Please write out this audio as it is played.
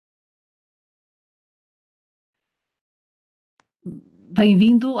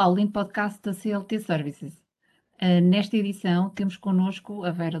Bem-vindo ao Lean Podcast da CLT Services. Nesta edição temos connosco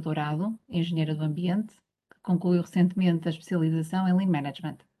a Vera Dourado, engenheira do ambiente, que concluiu recentemente a especialização em Lean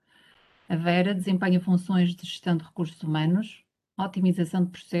Management. A Vera desempenha funções de gestão de recursos humanos, otimização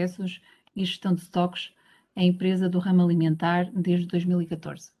de processos e gestão de estoques em empresa do ramo alimentar desde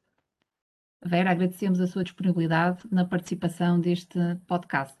 2014. Vera, agradecemos a sua disponibilidade na participação deste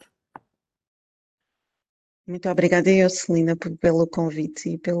podcast. Muito obrigada eu, Celina, pelo convite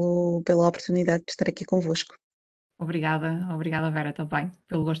e pela oportunidade de estar aqui convosco. Obrigada Vera também,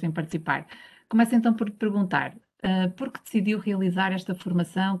 pelo gosto em participar. Começo então por perguntar, por que decidiu realizar esta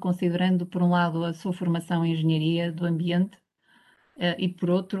formação, considerando por um lado a sua formação em engenharia do ambiente e por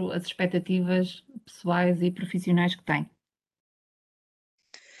outro as expectativas pessoais e profissionais que tem?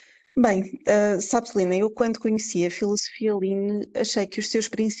 Bem, sabe, Celina, eu quando conheci a Filosofia Lean achei que os seus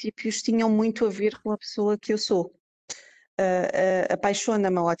princípios tinham muito a ver com a pessoa que eu sou.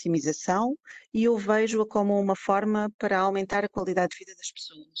 Apaixona-me a otimização e eu vejo-a como uma forma para aumentar a qualidade de vida das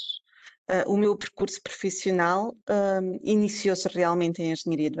pessoas. O meu percurso profissional iniciou-se realmente em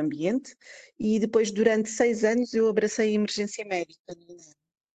engenharia do ambiente e depois, durante 6 anos, eu abracei a emergência médica.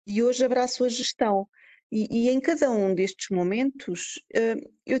 E hoje abraço a gestão. E em cada um destes momentos,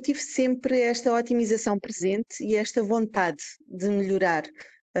 eu tive sempre esta otimização presente e esta vontade de melhorar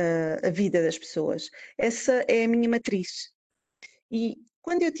a vida das pessoas. Essa é a minha matriz. E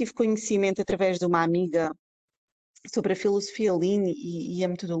quando eu tive conhecimento através de uma amiga sobre a filosofia Lean e a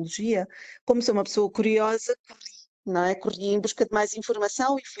metodologia, como sou uma pessoa curiosa, corri, não é? Corri em busca de mais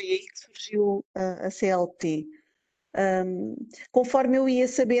informação e foi aí que surgiu a CLT. Conforme eu ia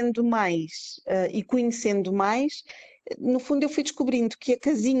sabendo mais e conhecendo mais, no fundo eu fui descobrindo que a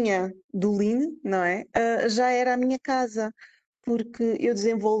casinha do Lean, não é? Já era a minha casa, porque eu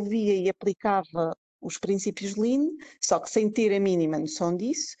desenvolvia e aplicava os princípios Lean, só que sem ter a mínima noção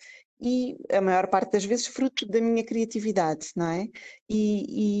disso, e a maior parte das vezes fruto da minha criatividade, não é?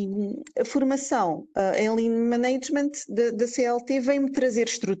 E a formação em Lean Management da CLT veio-me trazer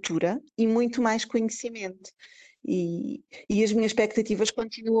estrutura e muito mais conhecimento. E as minhas expectativas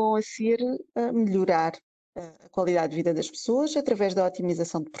continuam a ser melhorar a qualidade de vida das pessoas através da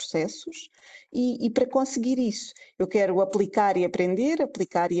otimização de processos e para conseguir isso eu quero aplicar e aprender,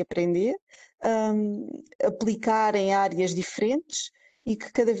 aplicar em áreas diferentes e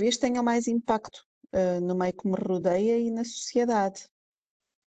que cada vez tenham mais impacto no meio que me rodeia e na sociedade.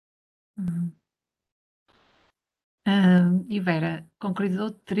 E Vera,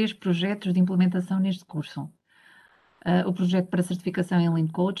 concretizou 3 projetos de implementação neste curso. O projeto para certificação em Lean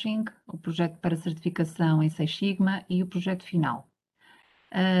Coaching, o projeto para certificação em Six Sigma e o projeto final.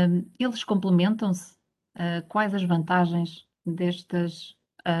 Eles complementam-se? Quais as vantagens destes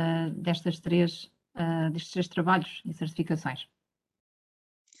 3 trabalhos e certificações?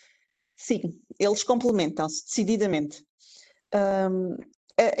 Sim, eles complementam-se decididamente.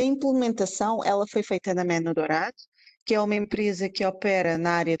 A implementação ela foi feita na Menu Dourado, que é uma empresa que opera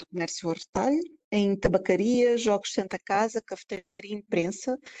na área do comércio ao retalho, em tabacaria, jogos Santa Casa, cafeteria e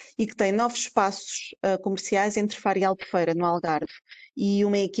imprensa, e que tem 9 espaços comerciais entre Faro e Albufeira, no Algarve, e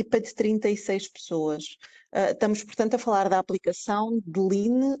uma equipa de 36 pessoas. Estamos, portanto, a falar da aplicação de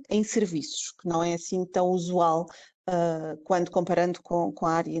Lean em serviços, que não é assim tão usual quando comparando com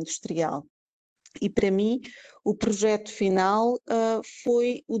a área industrial. E para mim, o projeto final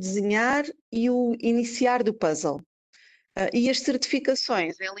foi o desenhar e o iniciar do puzzle. E as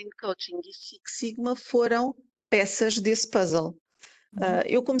certificações em Lean Coaching e Six Sigma foram peças desse puzzle.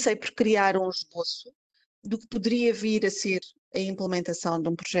 Eu comecei por criar um esboço do que poderia vir a ser a implementação de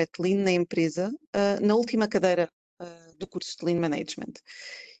um projeto Lean na empresa, na última cadeira do curso de Lean Management.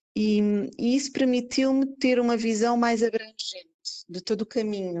 E isso permitiu-me ter uma visão mais abrangente de todo o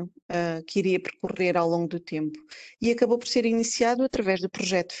caminho que iria percorrer ao longo do tempo. E acabou por ser iniciado através do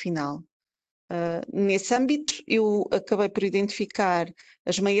projeto final. Nesse âmbito, eu acabei por identificar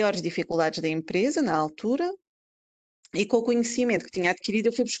as maiores dificuldades da empresa na altura e com o conhecimento que tinha adquirido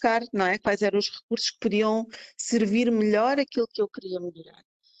eu fui buscar, não é, quais eram os recursos que podiam servir melhor aquilo que eu queria melhorar.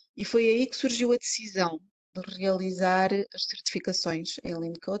 E foi aí que surgiu a decisão de realizar as certificações em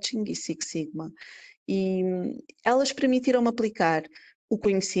Lean Coaching e Six Sigma. E elas permitiram-me aplicar o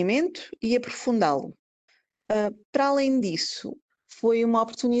conhecimento e aprofundá-lo. Para além disso, foi uma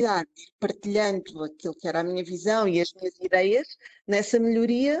oportunidade de ir partilhando aquilo que era a minha visão e as minhas ideias nessa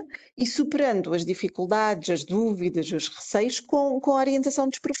melhoria e superando as dificuldades, as dúvidas, os receios com a orientação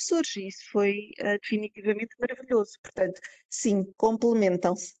dos professores. E isso foi definitivamente maravilhoso. Portanto, sim,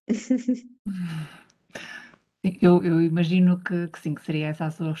 complementam-se. Eu imagino que sim, que seria essa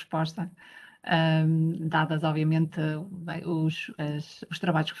a sua resposta. dadas obviamente os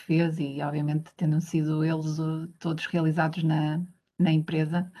trabalhos que fez e obviamente tendo sido eles todos realizados na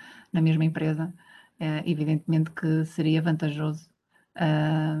empresa, na mesma empresa, evidentemente que seria vantajoso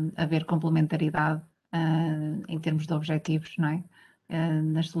haver complementaridade em termos de objetivos, não é?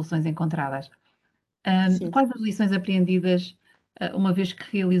 Nas soluções encontradas. Sim. Quais as lições apreendidas, uma vez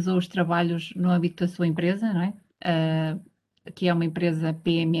que realizou os trabalhos no âmbito da sua empresa, não é? Que é uma empresa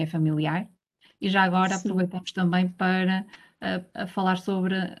PME familiar, e já agora Sim. aproveitamos também para falar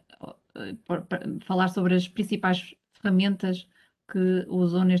falar sobre as principais ferramentas que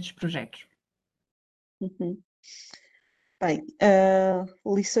usou nestes projetos. Uhum. Bem,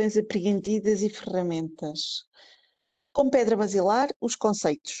 lições apreendidas e ferramentas. Como pedra basilar, os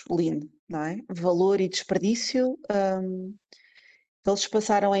conceitos Lean, não é? Valor e desperdício, eles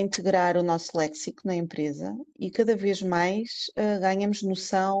passaram a integrar o nosso léxico na empresa e cada vez mais ganhamos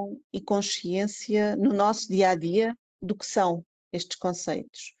noção e consciência no nosso dia a dia do que são estes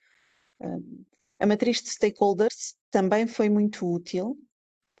conceitos. A matriz de stakeholders também foi muito útil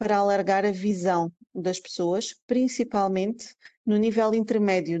para alargar a visão das pessoas, principalmente no nível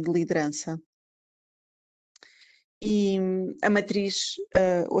intermédio de liderança. E a matriz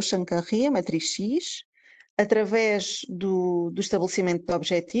Hoshin Kanri, a matriz X, através do estabelecimento de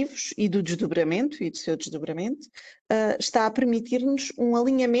objetivos e do desdobramento, e do seu desdobramento, está a permitir-nos um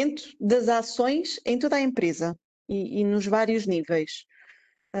alinhamento das ações em toda a empresa e nos vários níveis.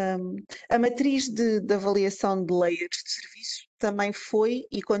 A matriz de avaliação de layers de serviço também foi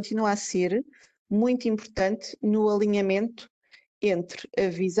e continua a ser muito importante no alinhamento entre a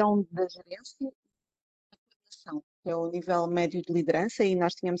visão da gerência e a coordenação, que é o nível médio de liderança, e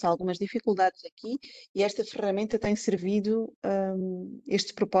nós tínhamos algumas dificuldades aqui, e esta ferramenta tem servido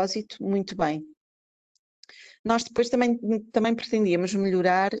este propósito muito bem. Nós depois também pretendíamos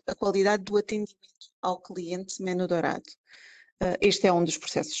melhorar a qualidade do atendimento ao cliente Menu Dourado. Este é um dos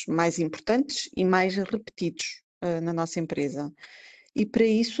processos mais importantes e mais repetidos na nossa empresa. E para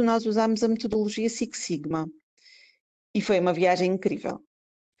isso nós usámos a metodologia Six Sigma. E foi uma viagem incrível.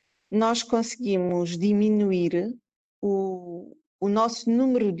 Nós conseguimos diminuir o nosso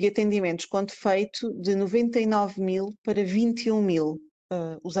número de atendimentos com defeito de 99 mil para 21 mil,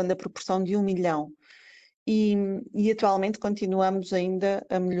 usando a proporção de 1 milhão. E atualmente continuamos ainda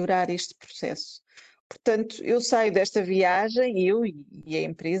a melhorar este processo. Portanto, eu saio desta viagem, eu e a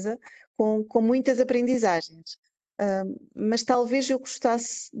empresa, com muitas aprendizagens. Mas talvez eu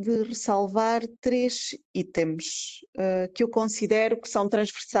gostasse de ressalvar 3 itens que eu considero que são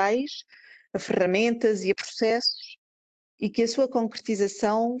transversais a ferramentas e a processos e que a sua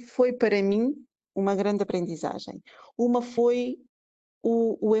concretização foi para mim uma grande aprendizagem. Uma foi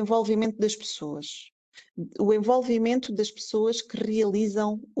o envolvimento das pessoas. O envolvimento das pessoas que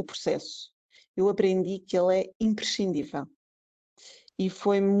realizam o processo. Eu aprendi que ele é imprescindível. E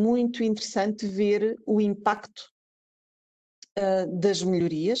foi muito interessante ver o impacto das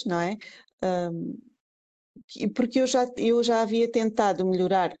melhorias, não é? Porque eu já havia tentado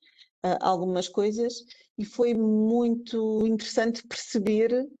melhorar algumas coisas e foi muito interessante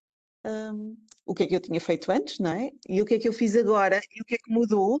perceber o que é que eu tinha feito antes, não é? E o que é que eu fiz agora e o que é que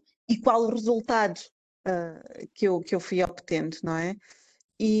mudou e qual o resultado que eu fui obtendo, não é?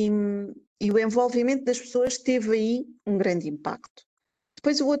 E o envolvimento das pessoas teve aí um grande impacto.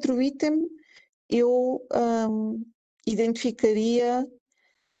 Depois o outro item eu identificaria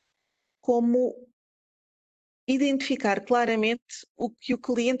como identificar claramente o que o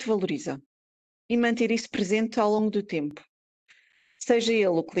cliente valoriza e manter isso presente ao longo do tempo. Seja ele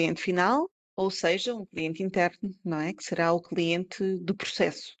o cliente final ou seja um cliente interno, não é? Que será o cliente do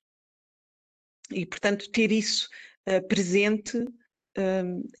processo. E, portanto, ter isso presente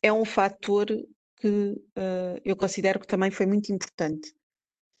é um fator que eu considero que também foi muito importante.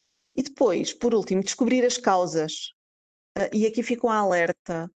 E depois, por último, descobrir as causas. E aqui fica um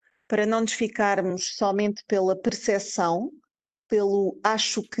alerta para não nos ficarmos somente pela percepção, pelo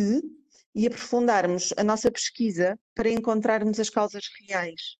acho que, e aprofundarmos a nossa pesquisa para encontrarmos as causas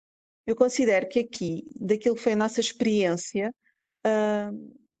reais. Eu considero que aqui, daquilo que foi a nossa experiência,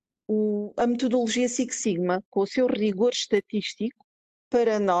 a metodologia Six Sigma, com o seu rigor estatístico,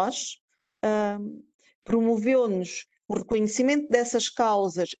 para nós, promoveu-nos o reconhecimento dessas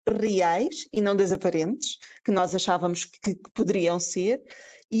causas reais e não das aparentes, que nós achávamos que poderiam ser,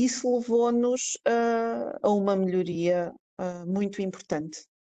 e isso levou-nos a uma melhoria muito importante.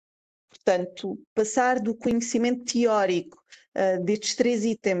 Portanto, passar do conhecimento teórico destes 3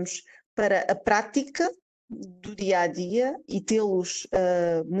 itens para a prática do dia a dia e tê-los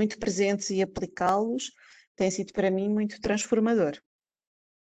muito presentes e aplicá-los tem sido para mim muito transformador.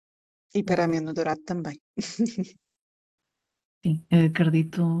 E para a Menu Dourado também. Sim,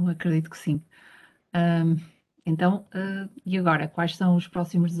 acredito que sim. Então, e agora, quais são os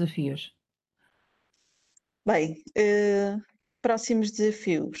próximos desafios? Bem, próximos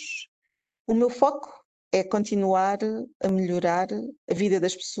desafios. O meu foco é continuar a melhorar a vida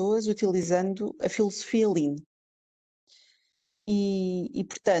das pessoas utilizando a filosofia Lean.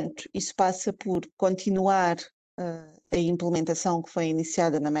 Portanto, isso passa por continuar a implementação que foi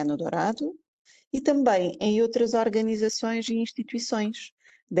iniciada na Menu Dourado e também em outras organizações e instituições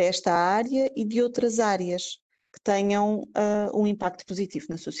desta área e de outras áreas que tenham um impacto positivo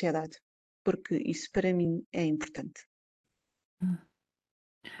na sociedade, porque isso para mim é importante.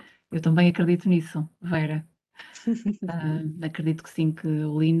 Eu também acredito nisso, Vera. Acredito que sim, que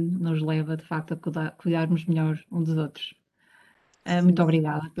o Lean nos leva de facto a cuidarmos melhor uns dos outros. Muito Sim.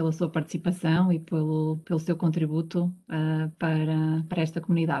 obrigada pela sua participação e pelo seu contributo para esta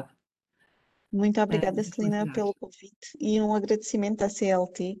comunidade Muito obrigada, de Celina, pelo felicidades. convite e um agradecimento à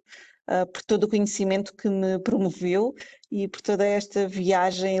CLT, por todo o conhecimento que me promoveu e por toda esta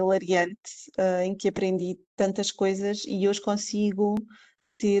viagem hilariante, em que aprendi tantas coisas e hoje consigo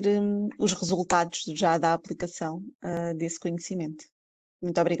ter, os resultados já da aplicação, desse conhecimento.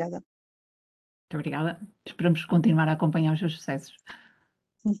 Muito obrigada. Muito obrigada. Esperamos continuar a acompanhar os seus sucessos.